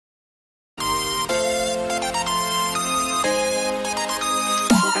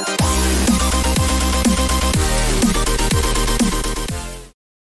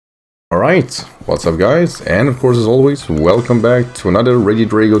Alright, what's up guys, and of course as always, welcome back to another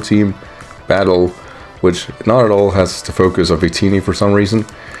Regidrago team battle, which not at all has the focus of Victini for some reason.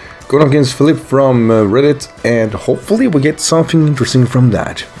 Going up against Feliphe from Reddit, and hopefully we get something interesting from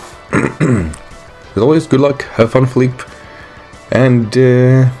that. As always, good luck, have fun Feliphe, and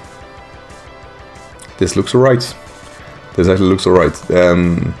this looks alright. This actually looks alright.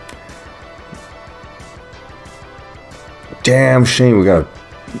 Damn shame we got.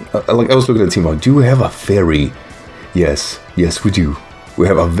 Like I was looking at the team, like, do we have a fairy? Yes, we do. We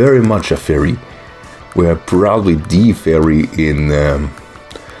have a very much a fairy. We have probably the fairy in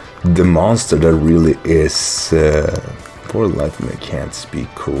the monster that really is. For the life of me, I can't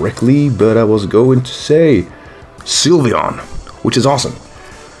speak correctly, but I was going to say Sylveon, which is awesome.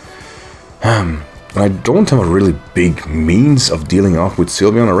 I don't have a really big means of dealing off with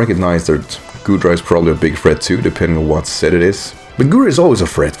Sylveon. I recognize that Gudra is probably a big threat too, depending on what set it is. But Gudra is always a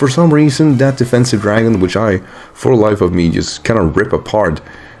threat. For some reason, that defensive dragon, which I, for the life of me, just kind of rip apart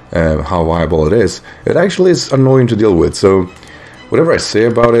how viable it is, it actually is annoying to deal with. So, whatever I say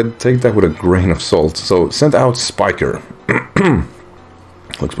about it, take that with a grain of salt. So, send out Spiker.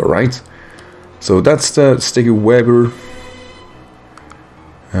 Looks about right. So, that's the Sticky Webber.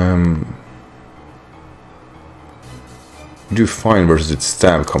 Do fine versus its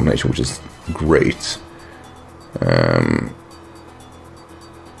stab combination, which is great.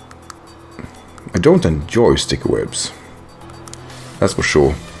 I don't enjoy sticky webs, that's for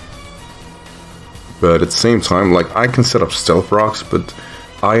sure. But at the same time, like, I can set up stealth rocks, but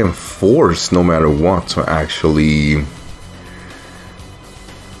I am forced, no matter what, to actually...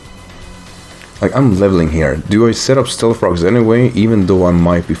 Like, I'm leveling here. Do I set up stealth rocks anyway, even though I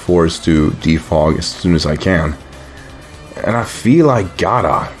might be forced to defog as soon as I can? And I feel like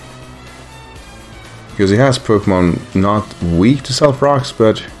gotta. Because he has Pokemon not weak to stealth rocks,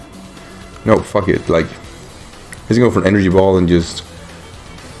 but... No, fuck it, like, he's going for an energy ball and just...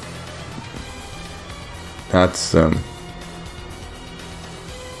 That's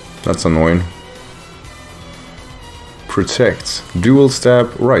annoying. Protect. Dual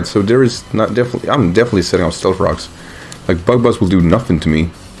stab, right, so there is not definitely... I'm definitely setting up stealth rocks. Like, Bug Buzz will do nothing to me,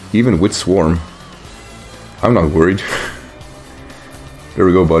 even with Swarm. I'm not worried. There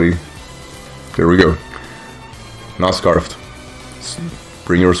we go, buddy. There we go. Not scarfed.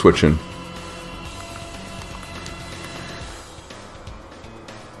 Bring your switch in.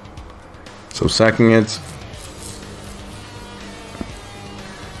 So sacking it.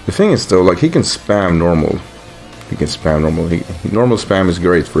 The thing is though, like, he can spam normal. He can spam normal. Normal spam is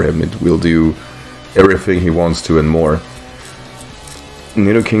great for him. It will do everything he wants to and more.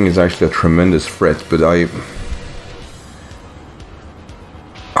 Nidoking is actually a tremendous threat, but I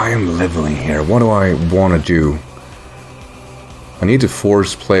am leveling here. What do I want to do? I need to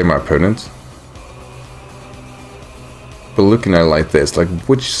force play my opponent. But looking at it like this, like,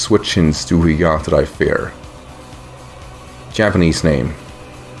 which switch-ins do we got that I fear? Japanese name.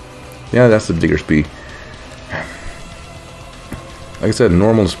 Yeah, that's the Diggersby. Like I said,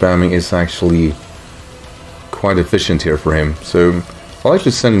 normal spamming is actually quite efficient here for him. So, I'll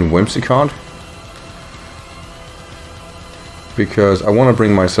actually send in Whimsicott. Because I want to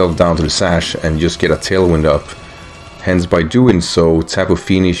bring myself down to the Sash and just get a Tailwind up. Hence, by doing so, Tapu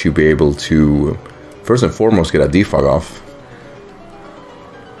Fini should be able to, first and foremost, get a defog off.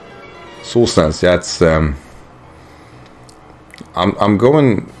 Soul Stance, that's, I'm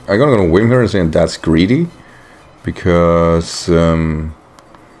gonna whim here and say that's greedy. Because, yeah,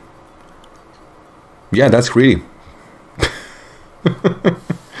 that's greedy.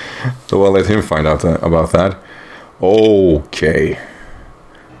 So I'll let him find out about that. Okay.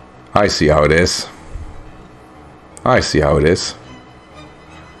 I see how it is. I see how it is.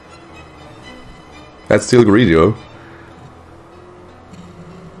 That's still greedy though.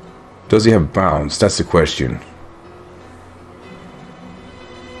 Does he have bounce? That's the question.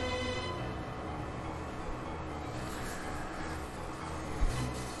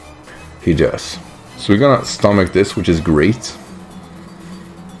 He does. So we're gonna stomach this, which is great.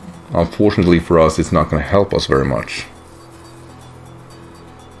 Unfortunately for us, it's not gonna help us very much.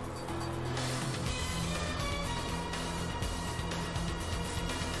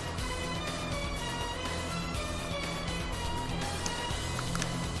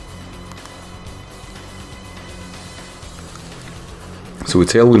 So we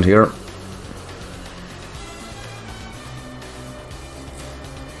Tailwind here.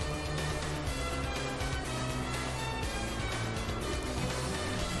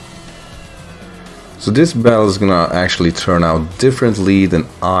 So this battle is gonna actually turn out differently than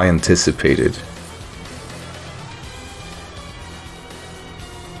I anticipated.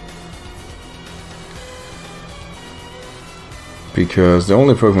 Because the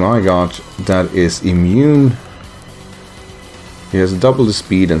only Pokemon I got that is immune, he has double the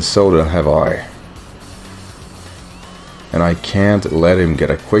speed, and so have I. And I can't let him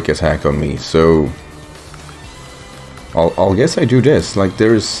get a quick attack on me, so I'll guess I do this. Like,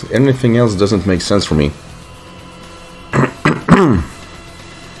 there's anything else doesn't make sense for me.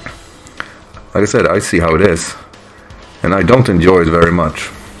 Like I said, I see how it is, and I don't enjoy it very much.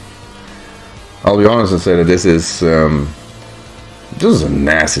 I'll be honest and say that this is a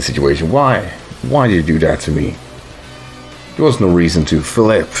nasty situation. Why did you do that to me? There was no reason to.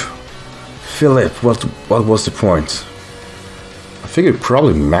 Feliphe, what was the point? I figured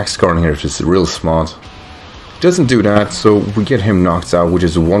probably Max Guard here is just real smart. Doesn't do that, so we get him knocked out, which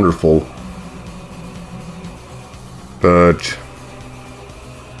is wonderful. But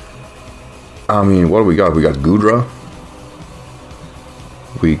I mean, what do we got? We got Gudra,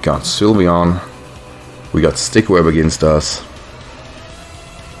 we got Sylveon, we got Stick Web against us.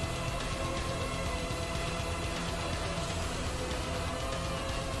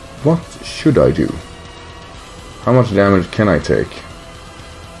 What should I do? How much damage can I take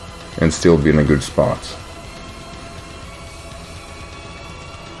and still be in a good spot?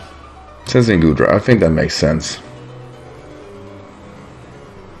 Sensing Gudra, I think that makes sense.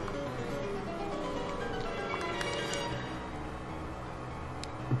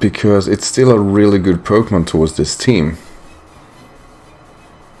 Because it's still a really good Pokemon towards this team.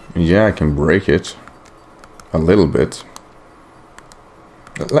 Yeah, I can break it a little bit.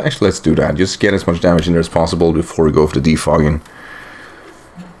 Actually, let's do that. Just get as much damage in there as possible before we go for the defogging.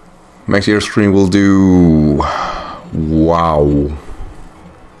 Max Airstream will do... Wow.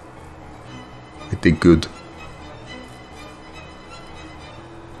 It did good.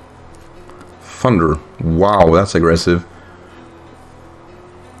 Thunder. Wow, that's aggressive.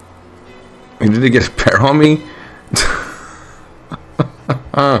 Did he get a pair on me?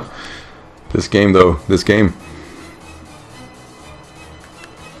 This game, though. This game.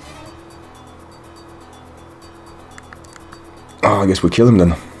 Oh, I guess we kill him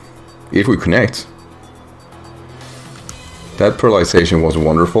then. If we connect. That paralyzation was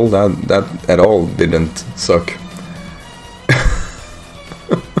wonderful. That at all didn't suck.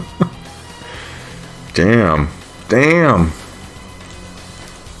 Damn. Damn.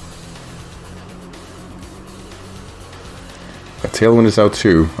 A Tailwind is out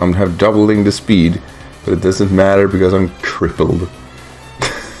too. I'm gonna have doubling the speed, but it doesn't matter because I'm crippled.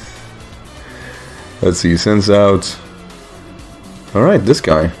 Let's see, sends out... Alright, this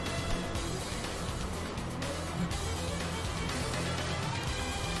guy.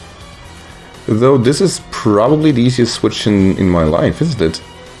 Though this is probably the easiest switch in my life, isn't it?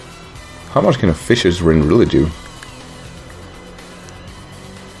 How much can a Fisher's Ring really do?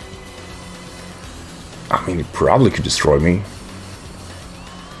 I mean, it probably could destroy me.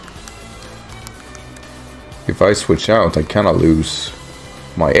 If I switch out, I cannot lose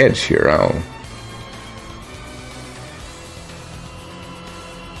my edge here.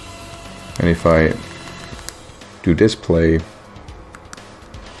 And if I do this play...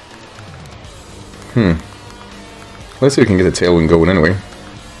 Let's see if we can get the Tailwind going anyway.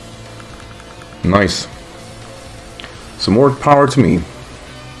 Nice. Some more power to me.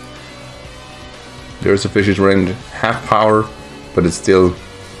 There's a Fisher's Ring, half power, but it's still,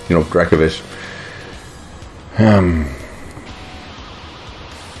 you know, Dracovish.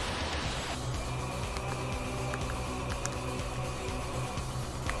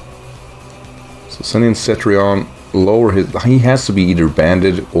 So sending Cetrion, lower his... He has to be either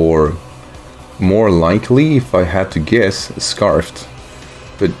banded or, more likely, if I had to guess, Scarfed.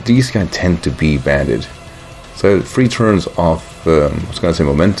 But these guys tend to be banded. So 3 turns of, I was gonna say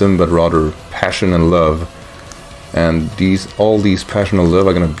momentum, but rather passion and love. And all these passion and love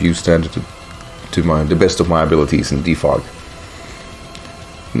are gonna abuse that to the best of my abilities in defog.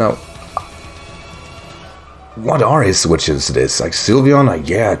 Now, what are his switches to this? Like Sylveon,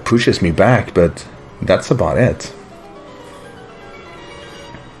 yeah, it pushes me back, but that's about it.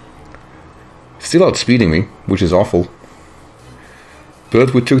 Still outspeeding me, which is awful.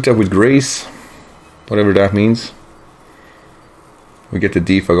 But we took that with grace, whatever that means. We get the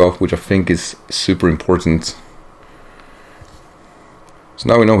defog off, which I think is super important. So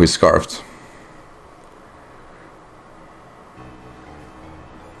now we know he's Scarfed.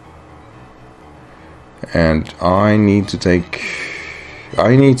 And I need to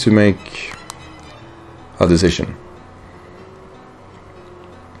make a decision.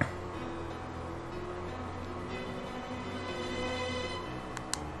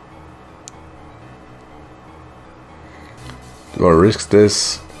 Do I risk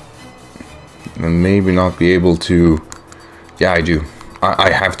this and maybe not be able to Yeah, I do.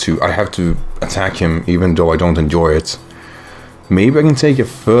 I have to. I have to attack him, even though I don't enjoy it. Maybe I can take a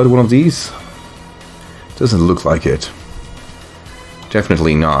third one of these? Doesn't look like it.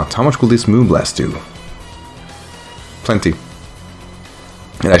 Definitely not. How much will this Moonblast do? Plenty.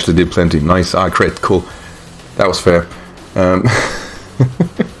 It actually did plenty. Nice. Ah, crit. Cool. That was fair.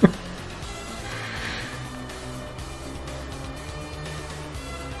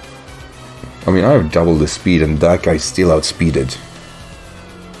 I mean, I have double the speed and that guy still outspeeded.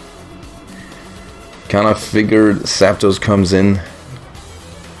 Kind of figured Zapdos comes in.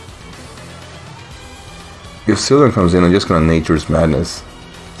 If Sylveon comes in, I'm just gonna Nature's Madness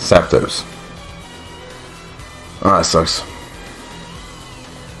Zapdos. Ah, that sucks.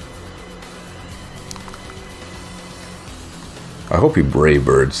 I hope you Brave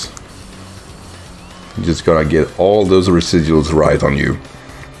Birds. You just gotta get all those residuals right on you.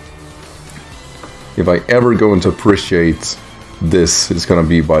 If I ever going to appreciate this, it's gonna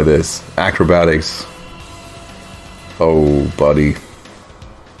be by this. Acrobatics. Oh, buddy.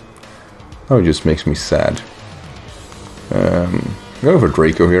 Oh, it just makes me sad. Go for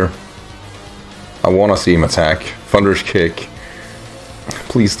Draco here. I wanna see him attack. Thunder's Kick.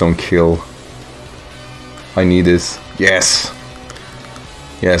 Please don't kill. I need this. Yes!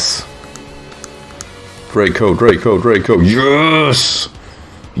 Yes. Draco, Draco, Draco. Yes!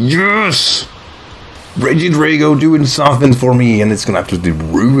 Yes! Regidrago doing something for me, and it's gonna absolutely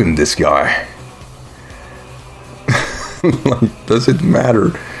ruin this guy. Like, does it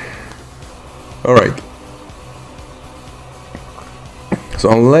matter? Alright. So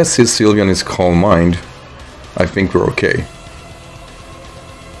unless his Sylveon is Calm Mind, I think we're okay.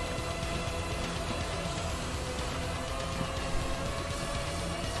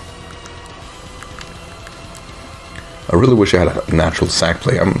 I really wish I had a natural sack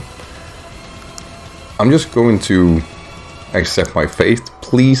play. I'm just going to accept my fate,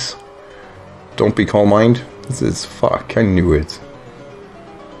 please. Don't be Calm Mind. This is fuck, I knew it.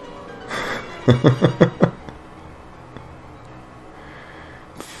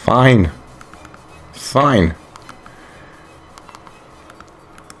 Fine. Fine.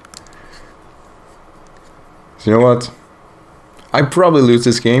 So you know what? I probably lose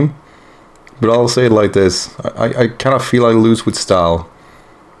this game, but I'll say it like this. I kind of feel I lose with style.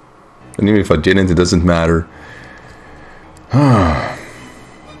 And even if I didn't, it doesn't matter.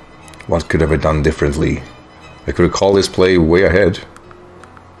 What could I have done differently? I could have called this play way ahead.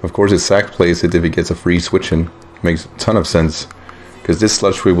 Of course, his sack plays it if he gets a free switch in. Makes a ton of sense. Because this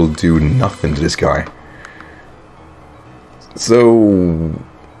Sludge Wave will do nothing to this guy. So...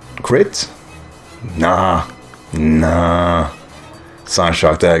 crit? Nah. Nah.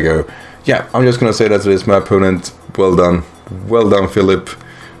 Sunshock, there you go. Yeah, I'm just gonna say that it is my opponent. Well done. Well done, Feliphe.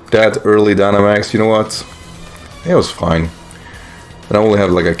 That early Dynamax, you know what? It was fine. And I only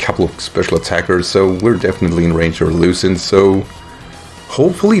have like a couple of special attackers, so we're definitely in range or losing, so...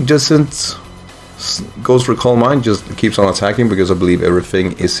 hopefully it doesn't... goes for Calm Mind, just keeps on attacking, because I believe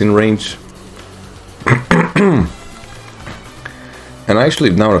everything is in range. And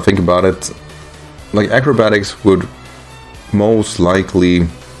actually, now that I think about it, like Acrobatics would most likely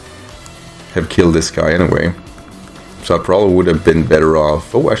have killed this guy anyway. So I probably would have been better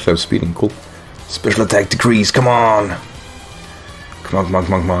off. Oh, actually I'm speeding, cool. Special attack decrease, come on! Come on, come on,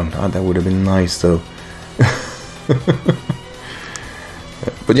 come on, come on. Ah, that would have been nice though.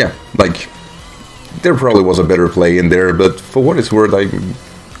 But yeah, like, there probably was a better play in there, but for what it's worth,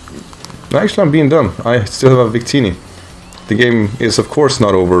 actually I'm being dumb. I still have a Victini. The game is of course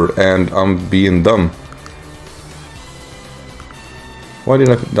not over, and I'm being dumb. Why did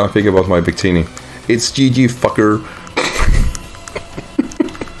I not think about my Victini? It's GG, fucker.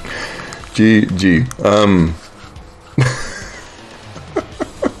 GG.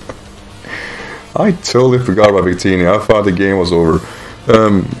 I totally forgot about Victini. I thought the game was over.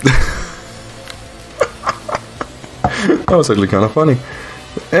 That was actually kind of funny.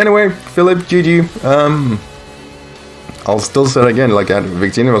 Anyway, Feliphe, GG. I'll still say it again, like,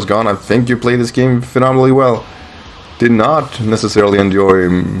 Victini was gone. I think you played this game phenomenally well. Did not necessarily enjoy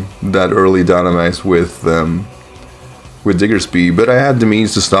that early Dynamax with Diggersby, but I had the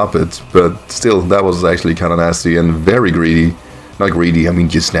means to stop it. But still, that was actually kind of nasty and very greedy. Not greedy, I mean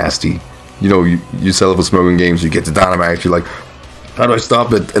just nasty. You know, you sell it for smoking games, you get the Dynamax, you're like, how do I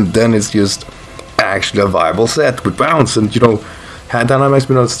stop it? And then it's just actually a viable set with bounce. And you know, had Dynamax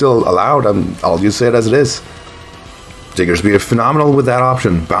been still allowed, I'll just say it as it is. Diggersby is phenomenal with that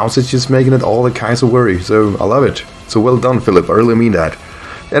option. Bounce is just making it all the kinds of worry. So I love it. So well done, Feliphe. I really mean that.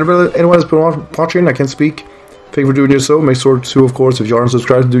 Anyone has been watching, I can't speak. Thank you for doing just so. Make sure to, of course, if you aren't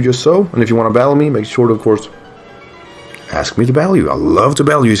subscribed, do just so. And if you want to battle me, make sure to, of course, ask me to battle you. I love to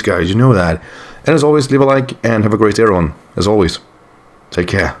battle you guys, you know that. And as always, leave a like and have a great day, everyone. As always, take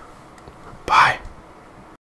care. Bye.